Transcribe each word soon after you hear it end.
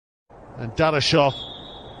And Dadaşov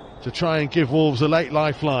to try and give Wolves a late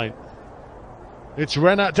lifeline. It's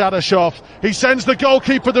Renat Dadaşov. He sends the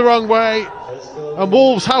goalkeeper the wrong way, and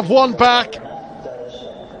Wolves have one back.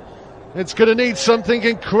 It's going to need something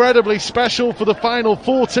incredibly special for the final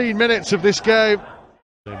 14 minutes of this game.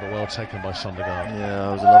 But well taken by Sundergaard. Yeah,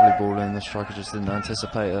 it was a lovely ball in. The striker just didn't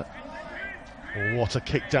anticipate it. Oh, what a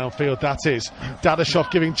kick downfield that is. Dadaşov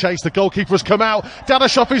giving chase. The goalkeeper has come out.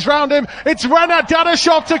 Dadaşov is round him. It's Renat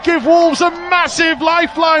Dadaşov to give Wolves a massive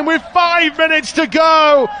lifeline with 5 minutes to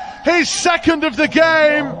go. His second of the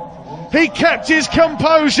game. He kept his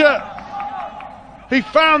composure. He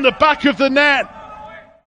found the back of the net.